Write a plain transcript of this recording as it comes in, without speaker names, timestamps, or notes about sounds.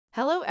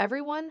Hello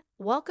everyone,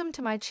 welcome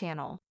to my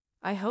channel.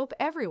 I hope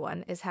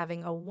everyone is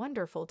having a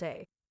wonderful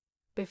day.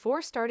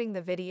 Before starting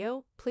the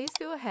video, please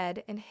go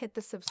ahead and hit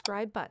the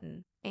subscribe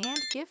button and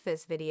give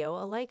this video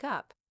a like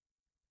up.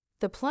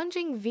 The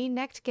plunging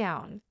V-necked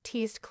gown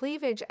teased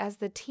cleavage as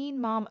the teen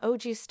mom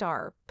OG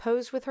star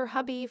posed with her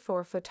hubby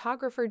for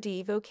photographer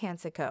Devo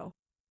Canseco.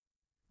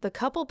 The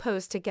couple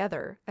posed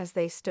together as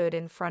they stood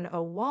in front of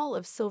a wall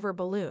of silver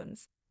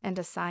balloons and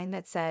a sign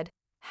that said,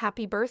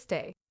 "Happy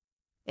Birthday."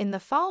 In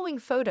the following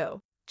photo,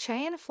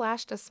 Cheyenne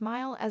flashed a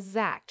smile as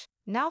Zach,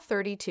 now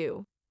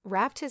 32,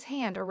 wrapped his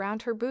hand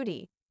around her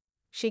booty.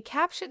 She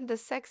captioned the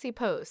sexy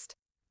post,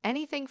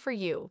 "Anything for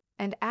you,"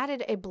 and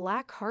added a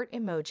black heart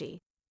emoji.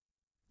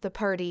 The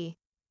party.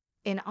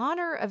 In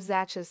honor of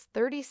Zach's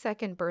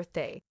 32nd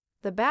birthday,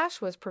 the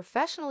bash was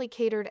professionally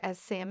catered as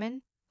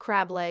salmon,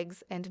 crab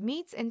legs, and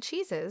meats and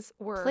cheeses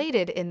were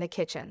plated in the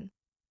kitchen.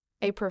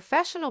 A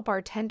professional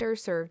bartender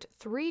served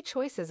 3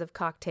 choices of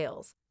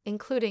cocktails,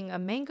 including a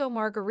mango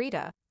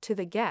margarita, to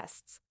the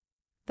guests.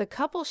 The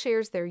couple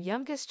shares their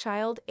youngest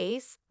child,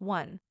 Ace,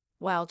 1,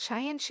 while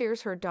Cheyenne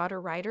shares her daughter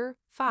Ryder,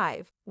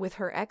 5, with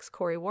her ex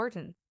Corey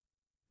Wharton.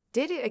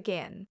 Did it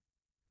again.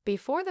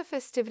 Before the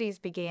festivities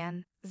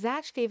began,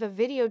 Zach gave a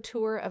video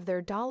tour of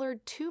their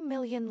 $2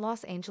 million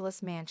Los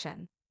Angeles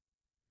mansion.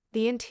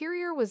 The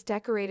interior was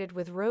decorated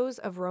with rows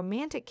of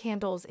romantic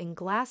candles in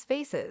glass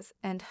vases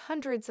and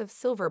hundreds of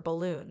silver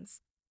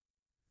balloons.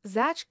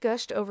 Zach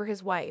gushed over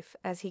his wife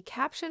as he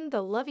captioned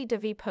the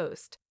lovey-dovey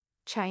post,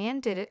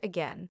 "Cheyenne did it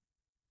again."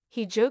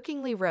 He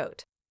jokingly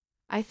wrote,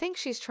 "I think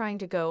she's trying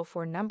to go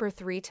for number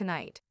 3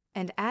 tonight,"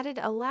 and added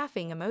a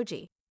laughing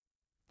emoji.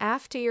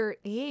 After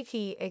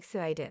the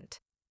accident,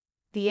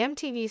 the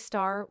MTV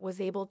star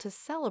was able to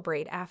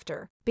celebrate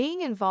after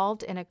being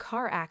involved in a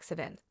car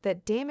accident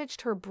that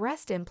damaged her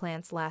breast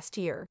implants last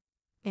year.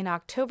 In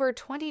October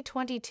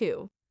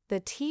 2022, the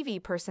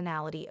TV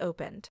personality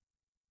opened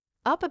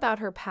up about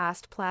her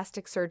past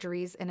plastic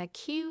surgeries in a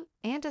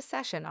Q&A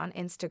session on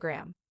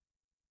Instagram.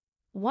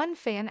 One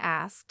fan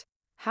asked,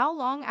 "How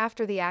long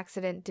after the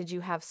accident did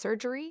you have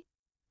surgery?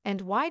 And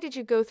why did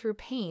you go through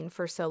pain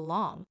for so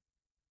long?"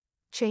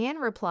 Cheyenne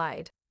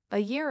replied, "A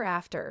year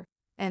after,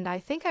 and I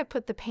think I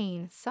put the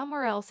pain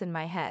somewhere else in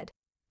my head.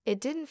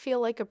 It didn't feel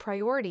like a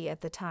priority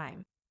at the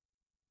time."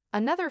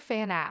 Another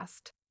fan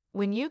asked,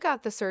 "When you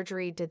got the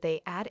surgery, did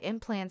they add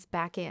implants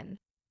back in?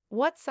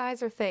 What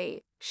size are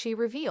they?" She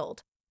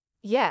revealed,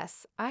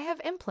 "Yes, I have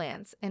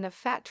implants and a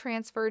fat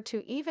transfer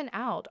to even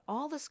out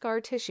all the scar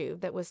tissue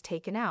that was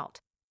taken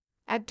out.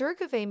 At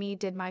Durgavami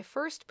did my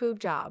first boob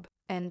job,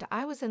 and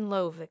I was in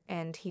love,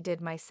 and he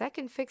did my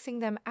second fixing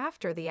them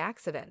after the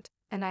accident,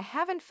 and I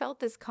haven't felt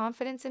this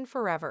confidence in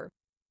forever."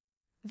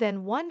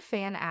 Then one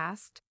fan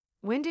asked,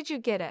 "When did you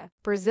get a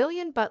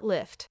Brazilian butt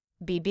lift,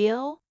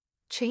 BBL?"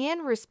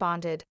 Cheyenne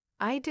responded,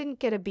 "I didn't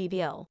get a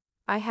BBL.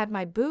 I had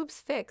my boobs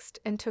fixed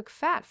and took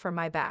fat from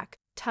my back,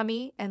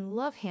 tummy, and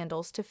love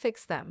handles to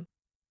fix them.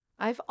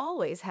 I've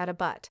always had a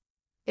butt.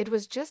 It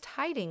was just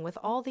hiding with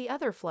all the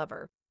other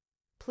flubber."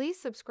 Please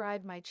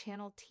subscribe my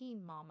channel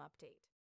Teen Mom Update.